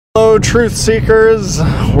Hello, truth seekers.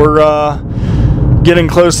 We're getting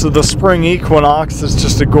close to the spring equinox. It's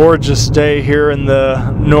just a gorgeous day here in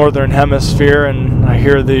the northern hemisphere, and I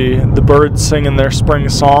hear the birds singing their spring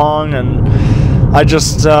song, and I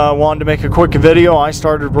just wanted to make a quick video. I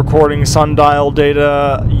started recording sundial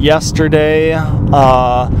data yesterday, so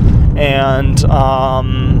I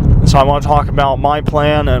want to talk about my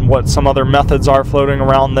plan and what some other methods are floating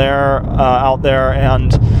around there, out there,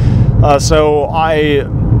 and so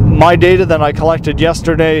my data that I collected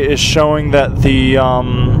yesterday is showing that the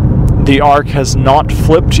arc has not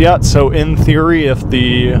flipped yet. So in theory, if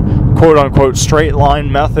the quote-unquote straight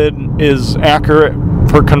line method is accurate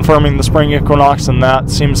for confirming the spring equinox, and that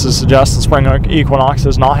seems to suggest the spring equinox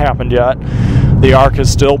has not happened yet, the arc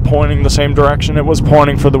is still pointing the same direction it was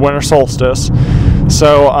pointing for the winter solstice.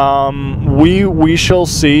 So we shall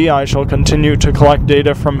see. I shall continue to collect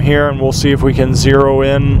data from here, and we'll see if we can zero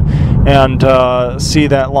in and see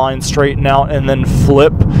that line straighten out and then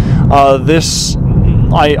flip.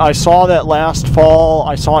 I saw that last fall.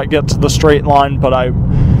 I saw it get to the straight line, but I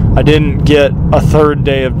didn't get a third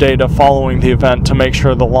day of data following the event to make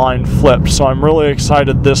sure the line flipped. So I'm really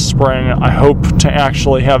excited this spring. I hope to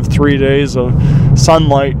actually have 3 days of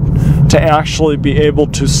sunlight to actually be able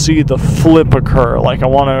to see the flip occur. Like I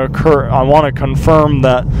want to confirm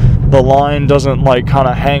that the line doesn't like kind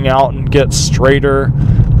of hang out and get straighter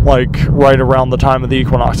like right around the time of the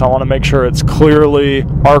equinox. I want to make sure it's clearly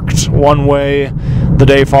arced one way the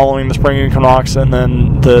day following the spring equinox, and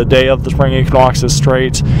then the day of the spring equinox is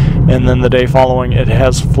straight, and then the day following it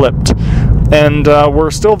has flipped. And we're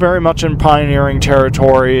still very much in pioneering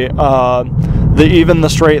territory. Even the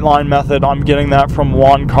straight line method, I'm getting that from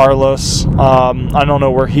Juan Carlos. I don't know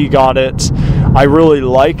where he got it. I really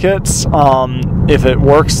like it. If it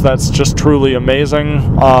works, that's just truly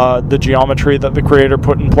amazing. The geometry that the creator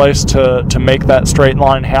put in place to make that straight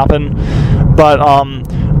line happen. But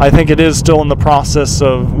I think it is still in the process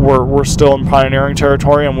of we're still in pioneering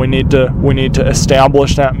territory, and we need to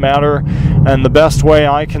establish that matter. And the best way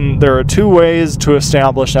there are two ways to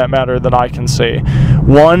establish that matter that I can see.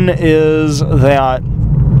 One is that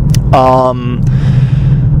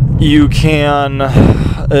you can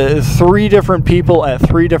three different people at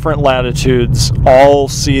three different latitudes all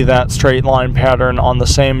see that straight line pattern on the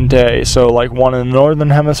same day. So like one in the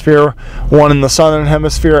northern hemisphere, one in the southern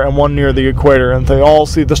hemisphere, and one near the equator, and they all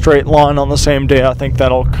see the straight line on the same day. I think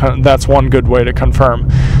that's one good way to confirm.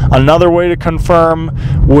 Another way to confirm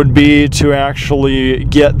would be to actually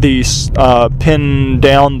get these pin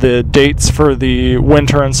down the dates for the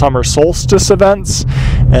winter and summer solstice events,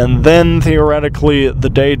 and then theoretically the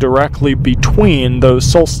day directly between those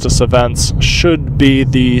solstice events should be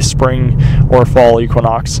the spring or fall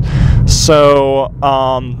equinox. So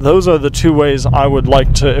those are the two ways I would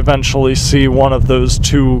like to eventually see one of those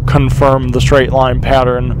two confirm the straight line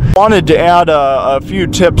pattern. Wanted to add a few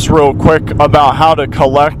tips real quick about how to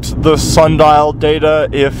collect the sundial data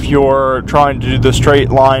if you're trying to do the straight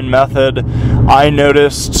line method. I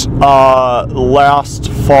noticed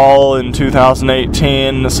last fall in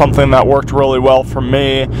 2018 something that worked really well for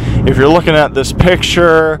me. If you're looking at this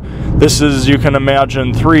picture, this is, you can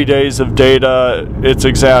imagine, 3 days of data. It's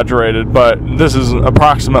exaggerated, but this is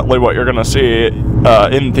approximately what you're going to see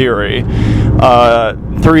in theory.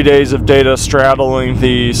 3 days of data straddling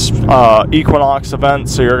the equinox event,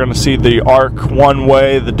 so you're going to see the arc one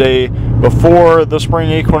way the day before the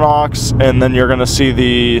spring equinox, and then you're going to see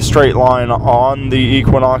the straight line on the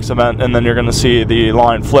equinox event, and then you're going to see the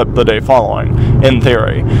line flip the day following, in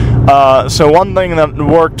theory. So one thing that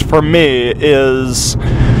worked for me is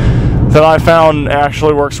that I found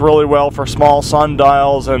actually works really well for small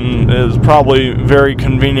sundials, and is probably a very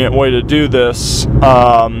convenient way to do this,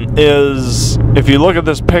 is if you look at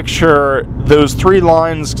this picture, those three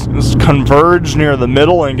lines converge near the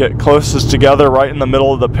middle and get closest together right in the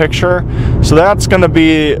middle of the picture. So that's going to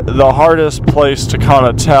be the hardest place to kind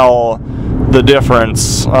of tell the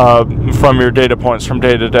difference from your data points from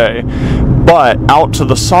day to day. But out to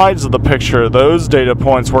the sides of the picture, those data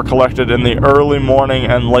points were collected in the early morning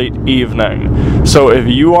and late evening. So if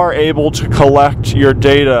you are able to collect your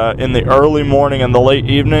data in the early morning and the late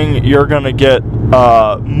evening, you're going to get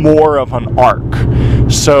more of an arc.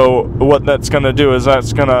 So what that's going to do is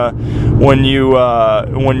that's going to, when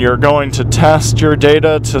you're going to test your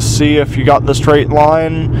data to see if you got the straight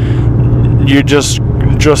line, you just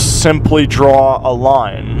simply draw a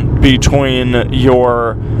line between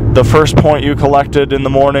the first point you collected in the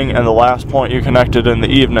morning and the last point you connected in the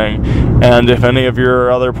evening. And if any of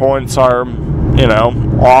your other points are you know,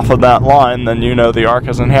 off of that line, then you know the arc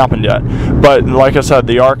hasn't happened yet. But like I said,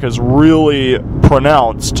 the arc is really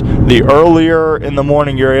pronounced. The earlier in the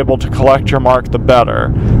morning you're able to collect your mark, the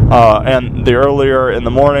better. And the earlier in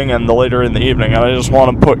the morning and the later in the evening. And I just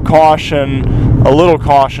want to put caution, a little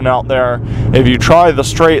caution out there. If you try the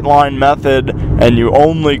straight line method and you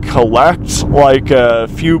only collect like a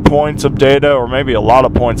few points of data, or maybe a lot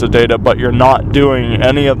of points of data, but you're not doing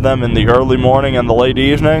any of them in the early morning and the late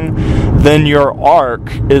evening, then your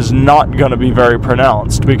arc is not going to be very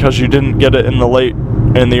pronounced because you didn't get it in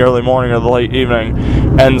the early morning or the late evening.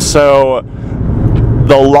 And so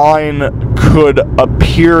the line could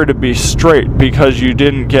appear to be straight because you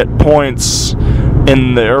didn't get points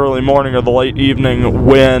in the early morning or the late evening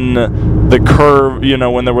when the curve, you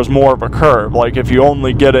know, when there was more of a curve. Like if you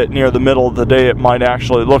only get it near the middle of the day, it might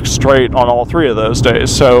actually look straight on all three of those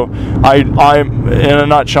days. So in a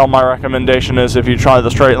nutshell, my recommendation is if you try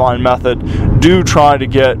the straight line method, do try to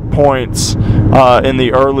get points in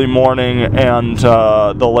the early morning and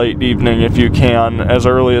the late evening if you can, as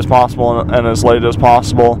early as possible and as late as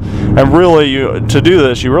possible. And really, to do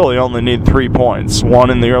this, you really only need 3 points. One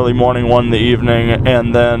in the early morning, one in the evening,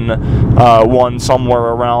 and then one somewhere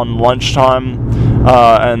around lunchtime.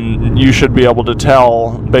 And you should be able to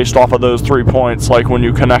tell based off of those 3 points, like when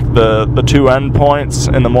you connect the two end points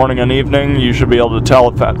in the morning and evening, you should be able to tell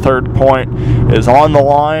if that third point is on the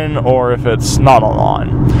line or if it's not on the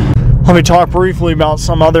line. Let me talk briefly about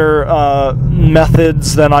some other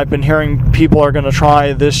methods that I've been hearing people are going to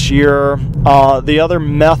try this year. The other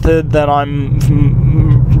method that I'm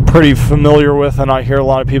pretty familiar with and I hear a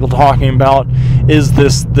lot of people talking about is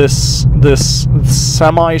this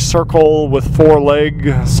semicircle with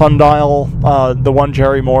 4-leg sundial, the one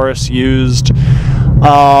Jerry Morris used.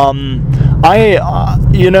 I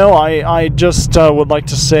just would like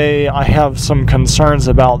to say I have some concerns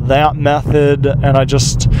about that method, and I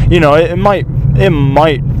just, you know, it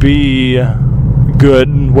might be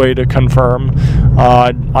good way to confirm.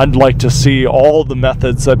 I'd like to see all the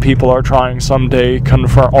methods that people are trying someday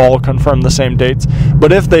confirm the same dates.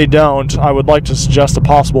 But if they don't, I would like to suggest a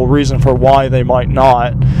possible reason for why they might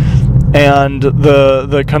not. And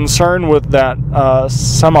the concern with that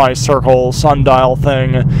semicircle sundial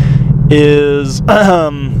thing is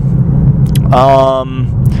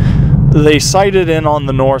they sighted in on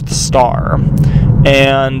the North Star.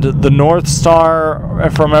 And the North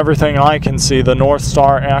Star, from everything I can see, the North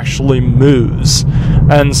Star actually moves.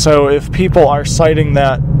 And so if people are sighting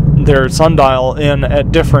their sundial in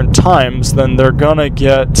at different times, then they're going to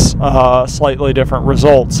get slightly different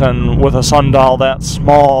results. And with a sundial that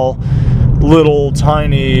small, little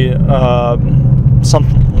tiny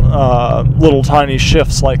little tiny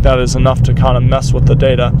shifts like that is enough to kind of mess with the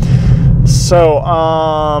data. So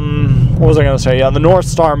what was I going to say? Yeah, the North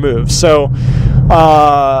Star moves. So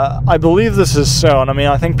I believe this is so, and I mean,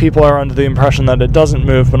 I think people are under the impression that it doesn't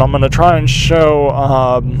move, but I'm going to try and show,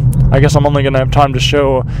 I guess I'm only going to have time to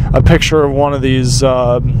show a picture of one of these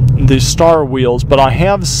star wheels, but I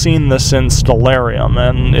have seen this in Stellarium,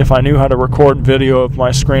 and if I knew how to record video of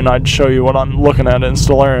my screen, I'd show you what I'm looking at in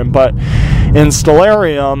Stellarium. But in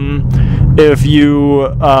Stellarium, if you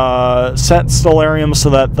set Stellarium so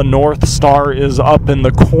that the North Star is up in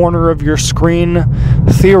the corner of your screen,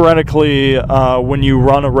 theoretically, when you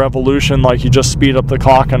run a revolution, like you just speed up the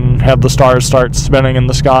clock and have the stars start spinning in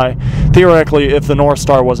the sky, theoretically, if the North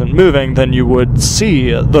Star wasn't moving, then you would see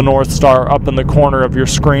the North Star up in the corner of your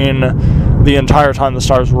screen the entire time the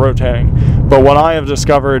star is rotating. But what I have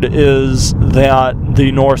discovered is that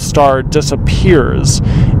the North Star disappears.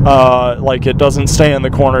 Like it doesn't stay in the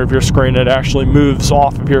corner of your screen, it actually moves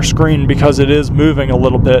off of your screen because it is moving a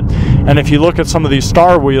little bit. And if you look at some of these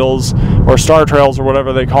star wheels or star trails or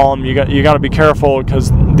whatever they call them, you got to be careful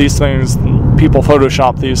because these things, people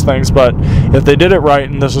Photoshop these things, but if they did it right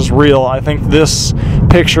and this is real, I think this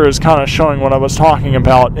picture is kind of showing what I was talking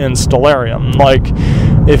about in Stellarium. Like,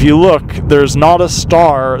 if you look, there's not a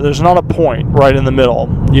star, there's not a point right in the middle.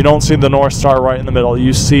 You don't see the North Star right in the middle.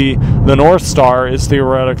 You see the North Star is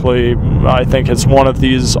theoretically, I think it's one of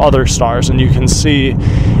these other stars, and you can see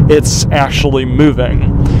it's actually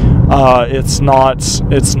moving. It's not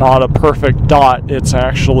a perfect dot, it's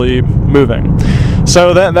actually moving.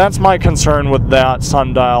 So that's my concern with that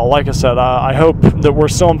sundial. Like I said, I hope that we're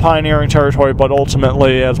still in pioneering territory, but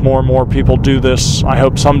ultimately, as more and more people do this, I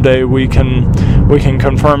hope someday we can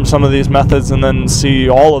confirm some of these methods and then see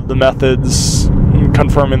all of the methods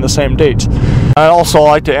confirming the same date. I'd also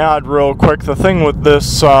like to add real quick, the thing with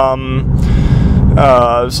this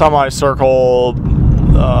semicircle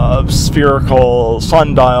spherical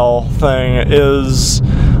sundial thing is,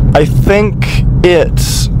 I think it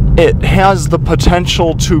it has the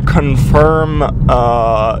potential to confirm,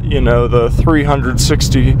 you know, the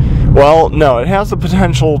 360. Well, no, it has the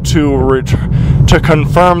potential to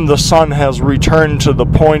confirm the sun has returned to the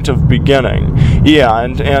point of beginning. Yeah,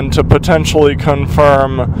 and to potentially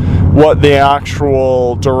confirm what the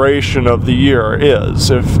actual duration of the year is,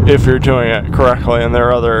 if you're doing it correctly. And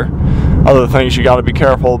there are other things you got to be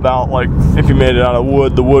careful about, like if you made it out of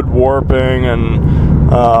wood, the wood warping, and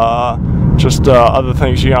just other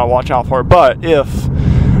things you gotta watch out for. But if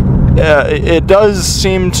it does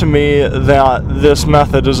seem to me that this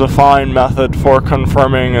method is a fine method for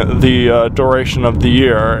confirming the duration of the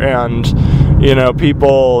year. And you know,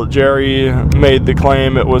 Jerry made the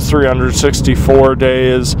claim it was 364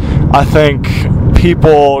 days. I think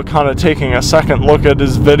people kind of taking a second look at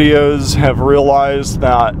his videos have realized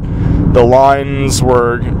that the lines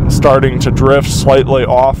were starting to drift slightly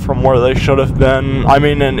off from where they should have been. I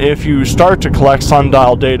mean, and if you start to collect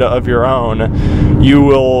sundial data of your own, you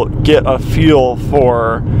will get a feel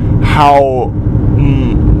for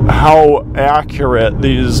how accurate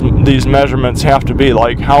these measurements have to be,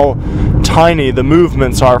 like how tiny the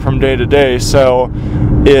movements are from day to day. So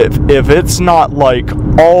if it's not like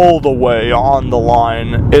all the way on the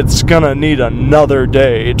line, it's gonna need another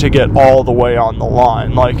day to get all the way on the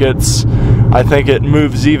line. Like I think it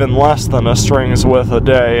moves even less than a string's width a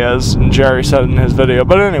day, as Jerry said in his video.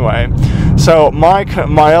 But anyway, so my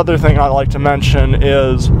other thing I like to mention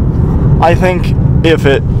is, I think if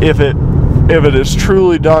it is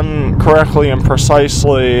truly done correctly and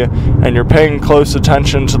precisely, and you're paying close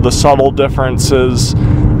attention to the subtle differences,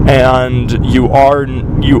 and you are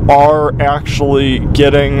actually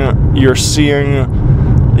you're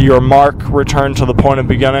seeing your mark return to the point of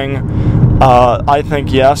beginning, I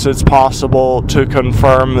think yes, it's possible to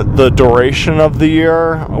confirm the duration of the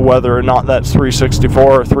year. Whether or not that's 364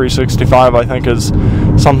 or 365, I think is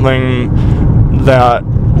something that,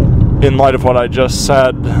 in light of what I just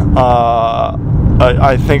said,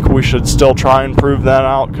 I think we should still try and prove that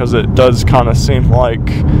out, because it does kind of seem like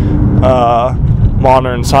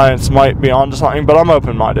modern science might be onto something, but I'm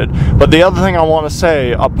open-minded. But the other thing I want to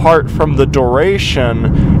say, apart from the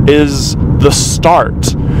duration, is the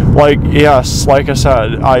start. Like, yes, like I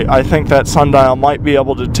said, I think that sundial might be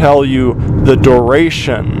able to tell you the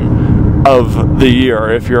duration of the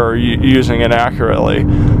year if you're using it accurately.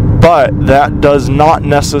 But that does not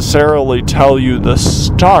necessarily tell you the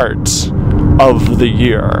start of the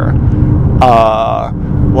year.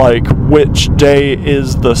 Like, which day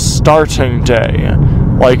is the starting day?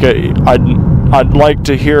 Like, I'd like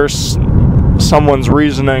to hear someone's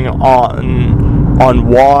reasoning on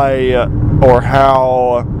why or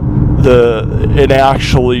how it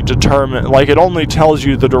actually determines. Like, it only tells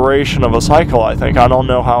you the duration of a cycle, I think. I don't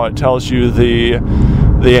know how it tells you the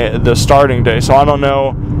starting day. So I don't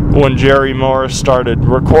know, when Jerry Morris started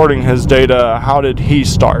recording his data, how did he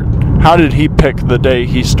start? How did he pick the day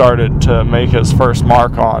he started to make his first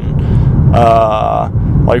mark on?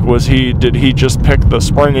 Like, did he just pick the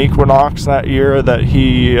spring equinox that year that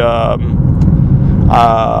he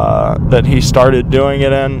started doing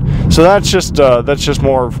it in? So that's just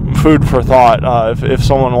more food for thought. If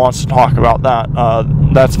someone wants to talk about that,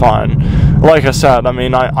 that's fine. Like I said, I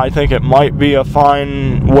mean, I think it might be a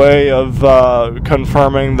fine way of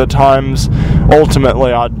confirming the times.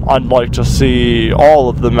 Ultimately, I'd like to see all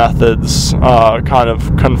of the methods kind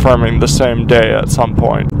of confirming the same day at some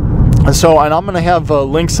point. And I'm going to have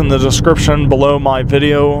links in the description below my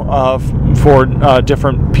video for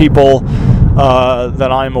different people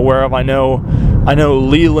that I'm aware of. I know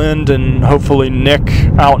Leland and hopefully Nick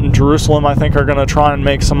out in Jerusalem, I think, are going to try and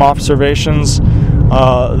make some observations.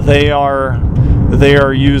 They are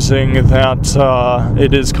using that.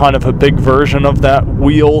 It is kind of a big version of that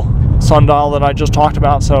wheel sundial that I just talked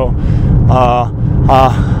about. So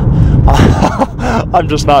I'm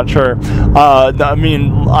just not sure. I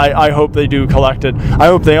mean, I hope they do collect it. I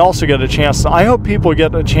hope they also get a chance. I hope people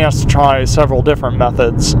get a chance to try several different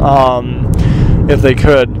methods, if they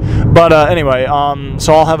could. But anyway,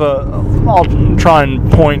 so I'll try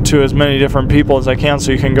and point to as many different people as I can,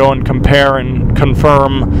 so you can go and compare and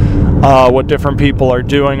confirm what different people are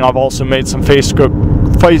doing. I've also made some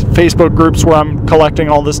Facebook groups where I'm collecting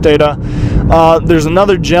all this data. There's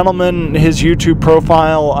another gentleman, his YouTube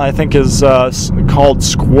profile I think is called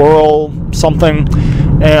Squirrel something,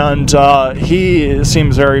 and he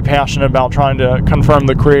seems very passionate about trying to confirm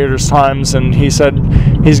the creators' times, and he said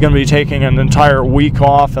he's going to be taking an entire week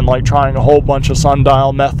off and like trying a whole bunch of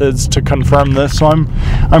sundial methods to confirm this. So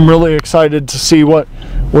I'm really excited to see what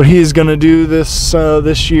he's going to do this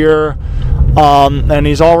year. And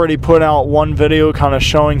he's already put out one video kind of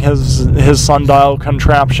showing his sundial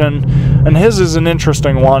contraption, and his is an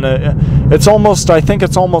interesting one. It's almost, I think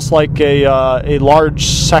it's almost like a large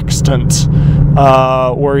sextant,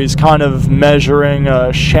 where he's kind of measuring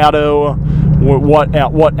a shadow,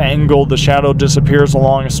 at what angle the shadow disappears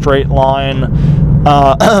along a straight line.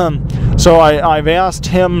 So I've asked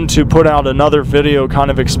him to put out another video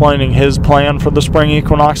kind of explaining his plan for the spring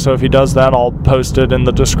equinox, so if he does that, I'll post it in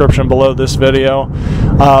the description below this video.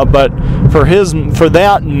 But for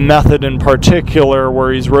that method in particular,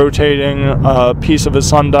 where he's rotating a piece of his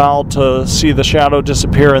sundial to see the shadow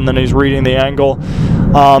disappear and then he's reading the angle,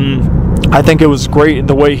 I think it was great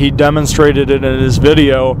the way he demonstrated it in his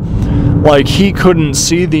video. Like, he couldn't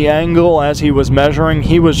see the angle as he was measuring.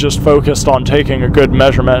 He was just focused on taking a good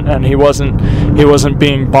measurement, and he wasn't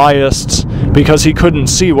being biased because he couldn't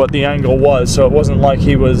see what the angle was. So it wasn't like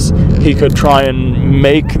he could try and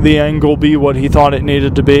make the angle be what he thought it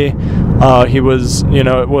needed to be. It was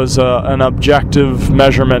an objective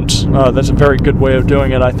measurement. That's a very good way of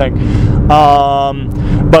doing it, I think.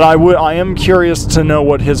 But I am curious to know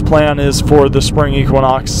what his plan is for the spring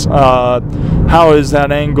equinox. How is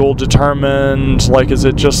that angle determined? Like, is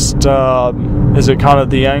it just, is it kind of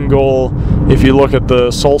the angle, if you look at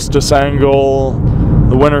the solstice angle,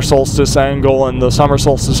 the winter solstice angle and the summer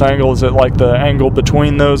solstice angle, is it like the angle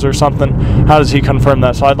between those or something? How does he confirm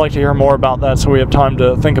that? So I'd like to hear more about that, so we have time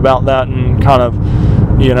to think about that and kind of,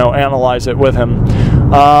 analyze it with him.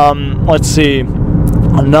 Let's see.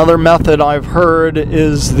 Another method I've heard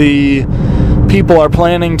is people are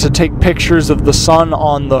planning to take pictures of the sun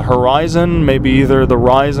on the horizon, maybe either the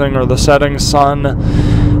rising or the setting sun,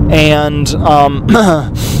 and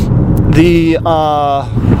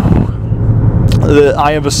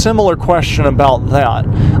I have a similar question about that.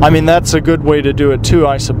 I mean, that's a good way to do it too,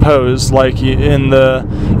 I suppose. Like,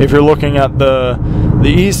 if you're looking at the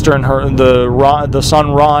eastern, the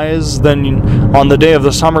sunrise, then on the day of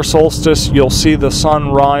the summer solstice, you'll see the sun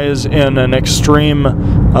rise in an extreme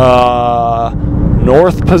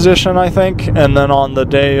north position, I think, and then on the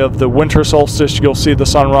day of the winter solstice, you'll see the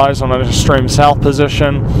sun rise on an extreme south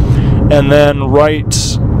position, and then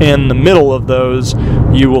right in the middle of those,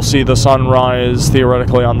 you will see the sun rise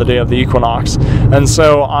theoretically on the day of the equinox. And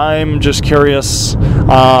so I'm just curious,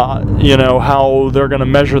 how they're going to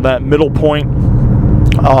measure that middle point.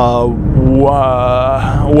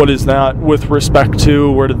 What is that with respect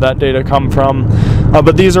to? Where did that data come from?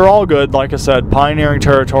 But these are all good. Like I said, pioneering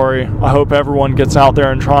territory. I hope everyone gets out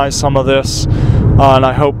there and tries some of this. And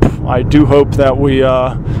I do hope that we,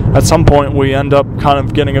 at some point, we end up kind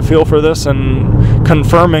of getting a feel for this and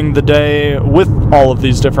confirming the day with all of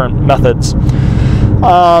these different methods.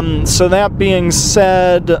 So that being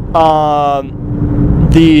said,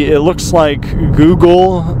 it looks like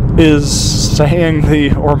Google is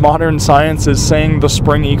saying or modern science is saying the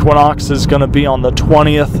spring equinox is going to be on the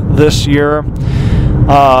 20th this year.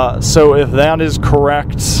 So if that is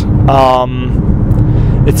correct,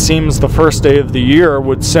 it seems the first day of the year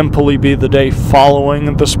would simply be the day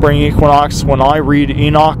following the spring equinox. When I read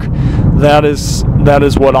Enoch, that is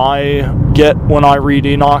what I get when I read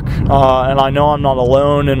Enoch, and I know I'm not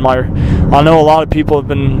alone in my. I know a lot of people have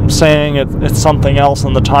been saying it's something else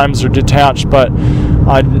and the times are detached, but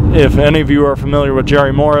if any of you are familiar with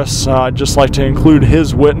Jerry Morris, I'd just like to include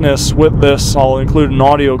his witness with this. I'll include an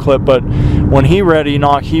audio clip, but when he read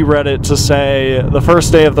Enoch, he read it to say the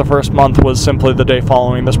first day of the first month was simply the day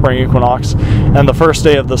following the spring equinox, and the first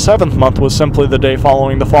day of the seventh month was simply the day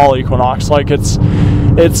following the fall equinox. Like, it's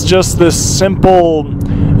just this simple,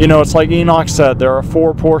 it's like Enoch said, there are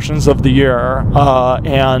 4 portions of the year,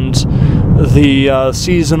 and the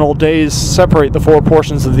seasonal days separate the 4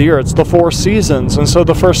 portions of the year. It's the 4 seasons, and so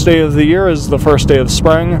the first day of the year is the first day of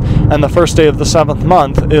spring, and the first day of the 7th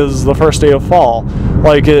month is the first day of fall.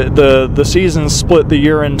 Like, the seasons split the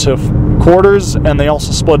year into quarters, and they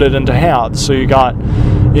also split it into halves. So you got,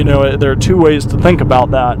 there are 2 ways to think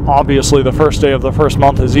about that. Obviously, the first day of the first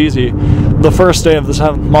month is easy. The first day of the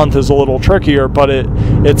 7th month is a little trickier, but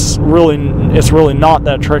it's really not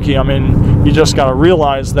that tricky. I mean, you just got to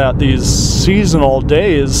realize that these seasonal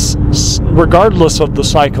days, regardless of the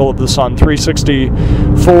cycle of the sun, 364,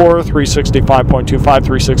 365.25,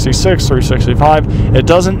 366, 365, it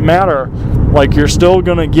doesn't matter. Like, you're still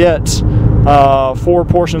going to get 4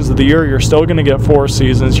 portions of the year. You're still going to get 4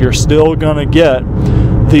 seasons. You're still going to get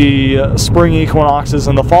the spring equinoxes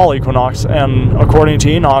and the fall equinox. And according to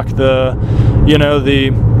Enoch,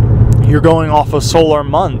 you're going off of solar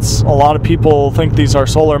months. A lot of people think these are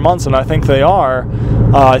solar months, and I think they are.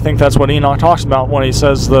 I think that's what Enoch talks about when he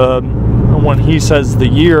says when he says the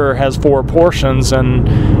year has 4 portions, and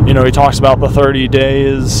he talks about the 30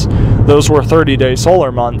 days, those were 30-day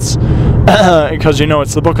solar months, because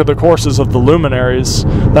it's the book of the courses of the luminaries.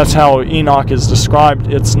 That's how Enoch is described.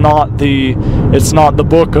 It's not the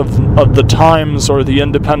book of the times or the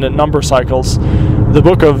independent number cycles. The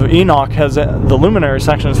book of Enoch has, the luminary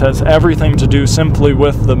sections has everything to do simply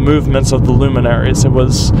with the movements of the luminaries. It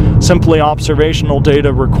was simply observational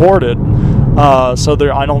data recorded. So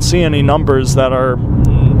I don't see any numbers that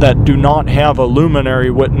do not have a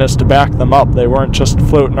luminary witness to back them up. They weren't just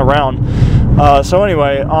floating around. So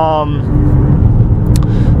anyway,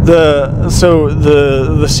 the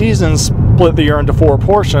seasons split the year into 4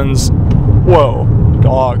 portions. Whoa,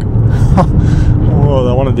 dog.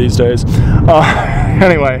 Whoa, one of these days.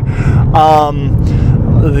 Anyway, what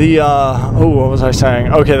was I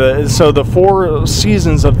saying? Okay, so the 4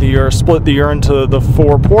 seasons of the year split the year into the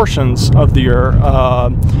 4 portions of the year,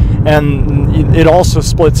 and it also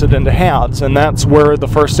splits it into halves, and that's where the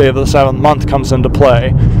first day of the 7th month comes into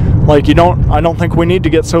play. Like, I don't think we need to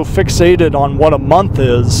get so fixated on what a month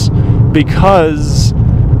is, because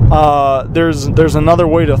there's another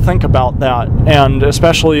way to think about that, and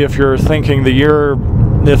especially if you're thinking the year,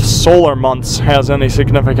 if solar months has any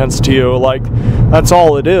significance to you, like, that's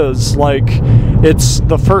all it is. Like, it's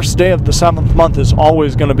the first day of the 7th month is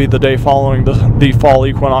always going to be the day following the fall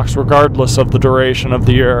equinox, regardless of the duration of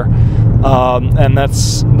the year, and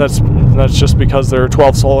that's just because there are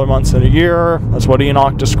 12 solar months in a year. That's what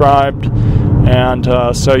Enoch described, and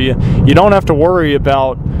so you don't have to worry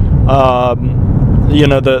about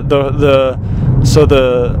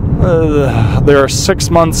there are 6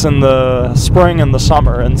 months in the spring and the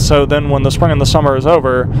summer, and so then when the spring and the summer is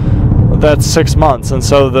over, that's 6 months, and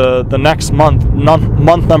so the next month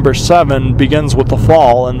number 7 begins with the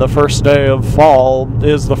fall, and the first day of fall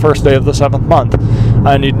is the first day of the 7th month.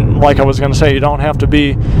 And like I was going to say, you don't have to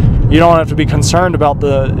be concerned about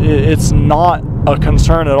it's not a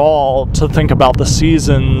concern at all to think about the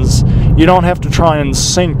seasons. You don't have to try and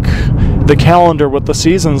sync the calendar with the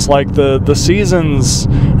seasons. Like the seasons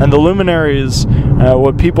and the luminaries,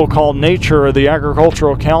 what people call nature or the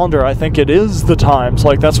agricultural calendar, I think it is the times.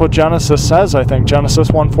 Like, that's what Genesis says. I think Genesis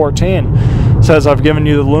 1:14 says, I've given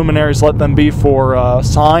you the luminaries, let them be for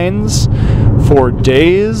signs, for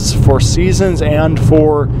days, for seasons, and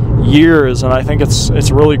for years. And I think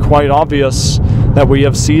it's really quite obvious that we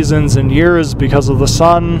have seasons and years because of the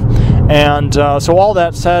sun. And so all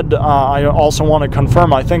that said, I also want to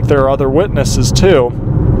confirm, I think there are other witnesses too.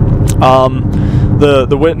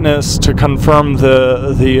 The witness to confirm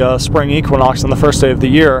the spring equinox on the first day of the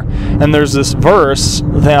year. And there's this verse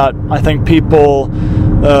that I think people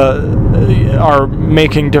are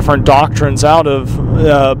making different doctrines out of,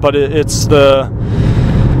 but it's the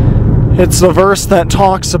verse that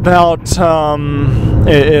talks about,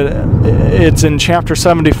 it's in chapter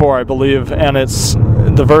 74, I believe, and it's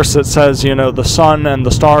the verse that says, the sun and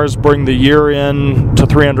the stars bring the year in to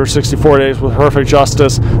 364 days with perfect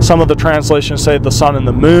justice. Some of the translations say the sun and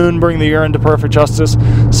the moon bring the year into perfect justice.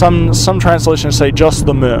 Some translations say just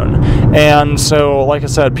the moon. And so, like I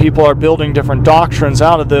said, people are building different doctrines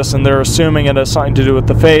out of this, and they're assuming it has something to do with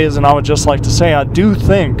the phase. And I would just like to say, I do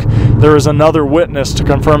think there is another witness to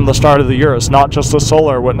confirm the start of the year. It's not just a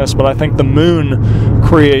solar witness, but I think the moon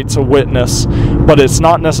creates a witness. But it's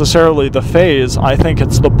not necessarily the phase. I think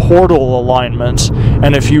it's the portal alignment.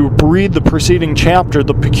 And if you read the preceding chapter,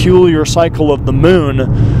 the peculiar cycle of the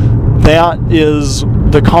moon, that is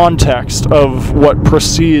the context of what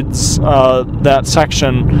precedes that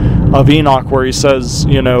section of Enoch where he says,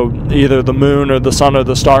 either the moon or the sun or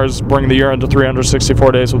the stars bring the year into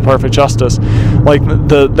 364 days with perfect justice. Like,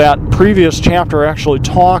 that previous chapter actually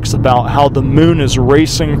talks about how the moon is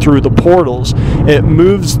racing through the portals. It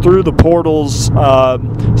moves through the portals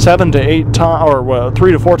 7 to 8 times, or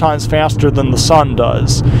 3 to 4 times faster than the sun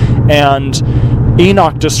does. And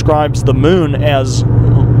Enoch describes the moon as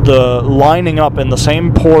the lining up in the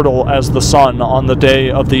same portal as the sun on the day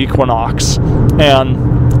of the equinox.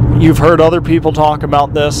 And you've heard other people talk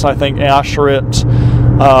about this. I think Asherit,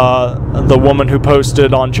 the woman who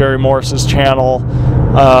posted on Jerry Morris's channel,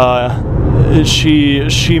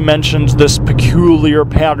 she mentioned this peculiar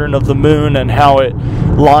pattern of the moon and how it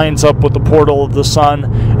lines up with the portal of the sun.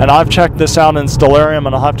 And I've checked this out in Stellarium,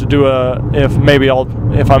 and I'll have to do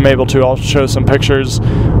if I'm able to, I'll show some pictures,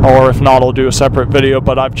 or if not, I'll do a separate video.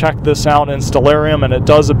 But I've checked this out in Stellarium, and it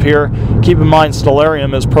does appear, keep in mind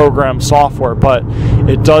Stellarium is programmed software, but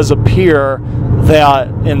it does appear that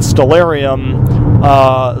in Stellarium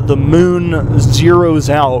the moon zeroes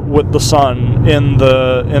out with the sun in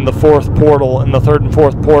the fourth portal, in the third and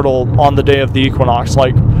fourth portal on the day of the equinox,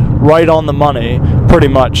 like right on the money, pretty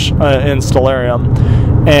much, in Stellarium.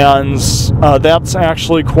 And that's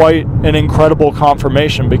actually quite an incredible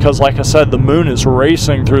confirmation, because like I said, the moon is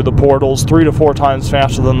racing through the portals 3 to 4 times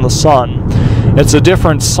faster than the sun. It's a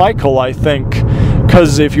different cycle, I think,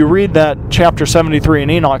 because if you read that chapter 73 in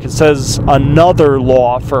Enoch, it says another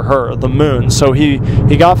law for her, the moon. So he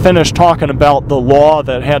got finished talking about the law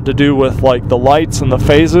that had to do with like the lights and the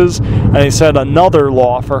phases, and he said another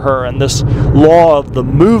law for her, and this law of the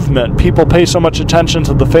movement. People pay so much attention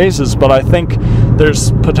to the phases, but I think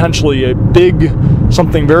there's potentially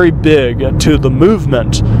something very big to the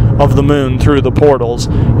movement of the moon through the portals.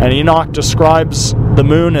 And Enoch describes the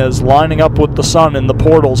moon as lining up with the sun in the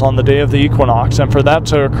portals on the day of the equinox, and for that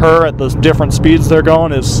to occur at the different speeds they're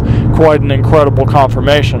going is quite an incredible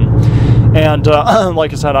confirmation. And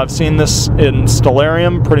like I said, I've seen this in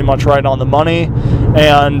Stellarium, pretty much right on the money.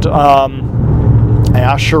 And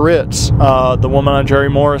Asherit, the woman on Jerry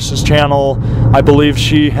Morris's channel, I believe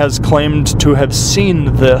she has claimed to have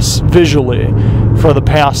seen this visually for the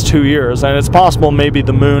past 2 years, and it's possible maybe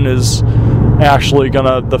the moon is actually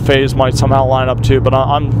the phase might somehow line up too, but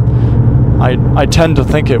I tend to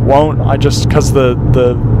think it won't. Because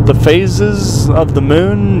the phases of the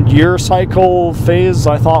moon, year cycle phase,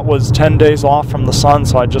 I thought was 10 days off from the sun,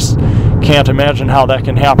 so I just can't imagine how that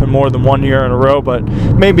can happen more than 1 year in a row, but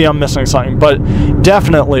maybe I'm missing something. But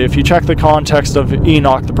definitely, if you check the context of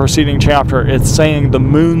Enoch, the preceding chapter, it's saying the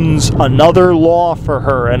moon's another law for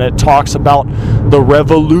her, and it talks about the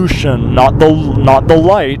revolution, not the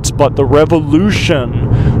light, but the revolution,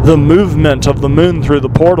 the movement of the moon through the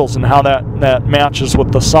portals, and how that matches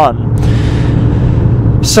with the sun.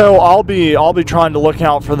 So I'll be trying to look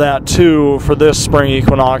out for that too for this spring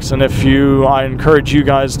equinox, and I encourage you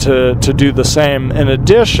guys to do the same. In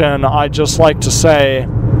addition, I'd just like to say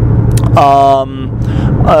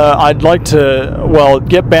I'd like to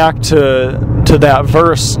get back to that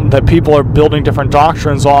verse that people are building different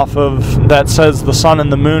doctrines off of, that says the sun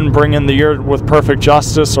and the moon bring in the year with perfect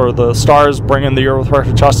justice, or the stars bring in the year with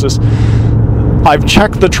perfect justice. I've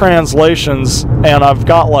checked the translations, and I've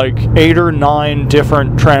got like 8 or 9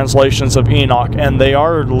 different translations of Enoch, and they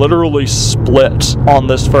are literally split on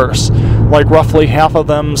this verse. Like roughly half of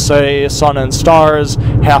them say sun and stars,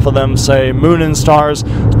 half of them say moon and stars.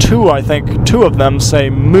 I think two of them say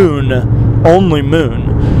moon, only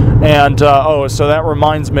moon. And so that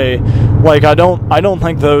reminds me, like I don't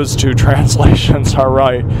think those 2 translations are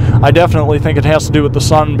right. I definitely think it has to do with the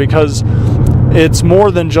sun, because it's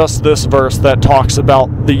more than just this verse that talks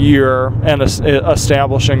about the year and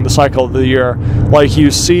establishing the cycle of the year. Like you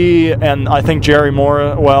see, and I think Jerry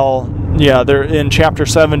Moore, they're in chapter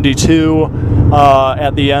 72,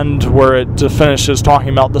 at the end where it finishes talking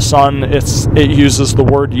about the sun, it uses the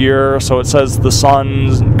word year, so it says the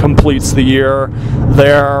sun completes the year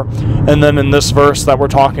there. And then in this verse that we're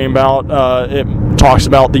talking about, it talks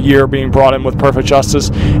about the year being brought in with perfect justice.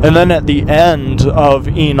 And then at the end of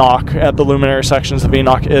Enoch, at the Luminary sections of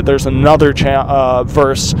Enoch, there's another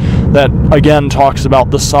verse that again talks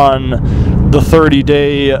about the sun, the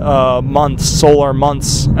 30-day months, solar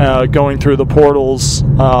months, going through the portals,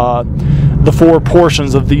 the 4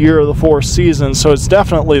 portions of the year, the 4 seasons. So it's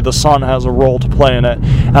definitely the sun has a role to play in it.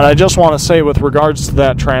 And I just want to say, with regards to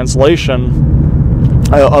that translation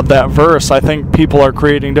of that verse, I think people are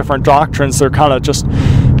creating different doctrines. They're kind of just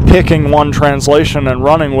picking one translation and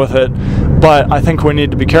running with it, but I think we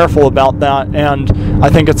need to be careful about that. And I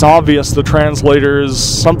think it's obvious the translators,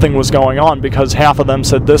 something was going on, because half of them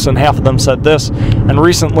said this and half of them said this. And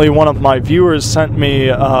recently one of my viewers sent me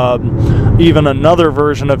even another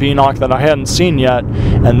version of Enoch that I hadn't seen yet,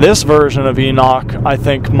 and this version of Enoch I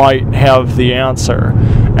think might have the answer.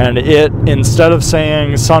 And it, instead of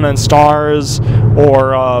saying sun and stars,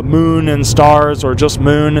 or moon and stars, or just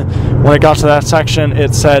moon, when it got to that section,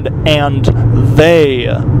 it said, and they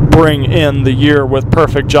bring in the year with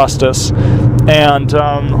perfect justice. And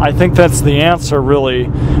I think that's the answer, really.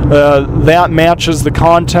 That matches the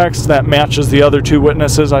context, that matches the other 2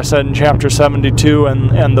 witnesses I said in chapter 72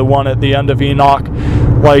 and the one at the end of Enoch.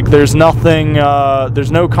 Like, there's nothing,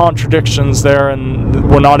 there's no contradictions there, and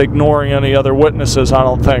we're not ignoring any other witnesses, I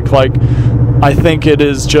don't think. Like, I think it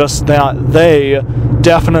is just that they,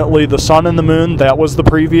 definitely the sun and the moon, that was the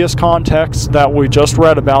previous context that we just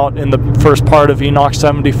read about in the first part of Enoch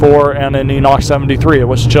 74 and in Enoch 73. It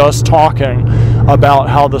was just talking about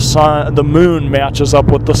how the moon matches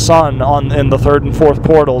up with the sun in the 3rd and 4th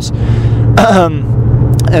portals.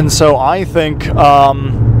 And so I think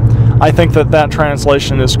I think that that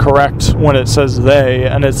translation is correct when it says they,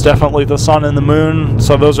 and it's definitely the sun and the moon,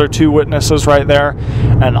 so those are two witnesses right there.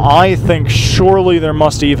 And I think surely there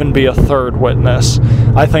must even be a third witness.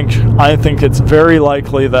 I think it's very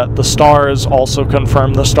likely that the stars also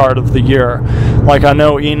confirm the start of the year. Like I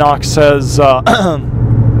know Enoch says,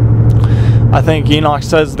 I think Enoch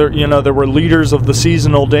says there were leaders of the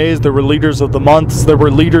seasonal days, there were leaders of the months, there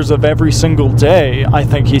were leaders of every single day, I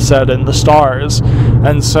think he said, in the stars.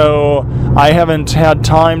 And so I haven't had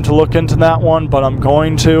time to look into that one, but I'm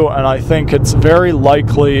going to, and I think it's very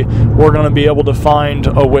likely we're going to be able to find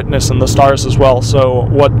a witness in the stars as well. So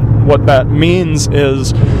what that means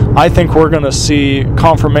is I think we're going to see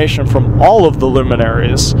confirmation from all of the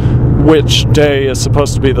luminaries which day is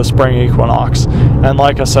supposed to be the spring equinox. And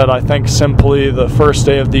like I said, I think simply the first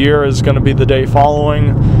day of the year is going to be the day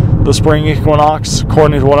following the spring equinox,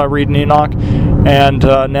 according to what I read in Enoch. And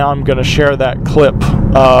now I'm going to share that clip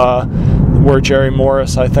where Jerry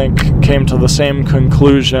Morris, I think, came to the same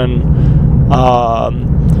conclusion.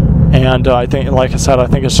 And I think, like I said, I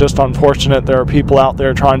think it's just unfortunate there are people out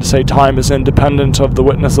there trying to say time is independent of the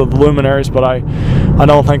witness of the luminaries, but I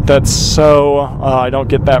don't think that's so. I don't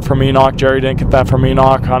get that from Enoch. Jerry didn't get that from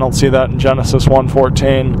Enoch. I don't see that in Genesis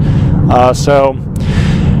 1:14. So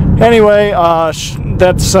anyway,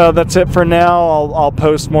 that's it for now. I'll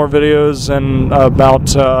post more videos and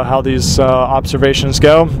about how these observations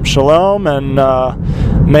go. Shalom, and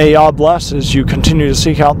may Yah bless as you continue to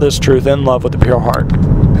seek out this truth in love with a pure heart.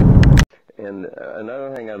 And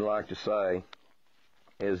another thing I'd like to say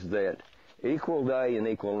is that equal day and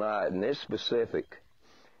equal night, and it's specific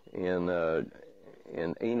in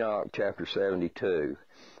Enoch chapter 72,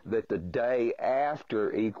 that the day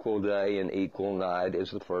after equal day and equal night is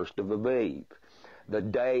the first of Aviv. The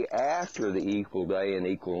day after the equal day and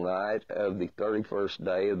equal night of the 31st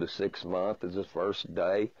day of the 6th month is the first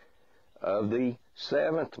day of the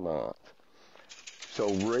 7th month. So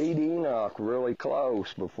read Enoch really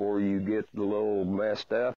close before you get a little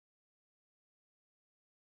messed up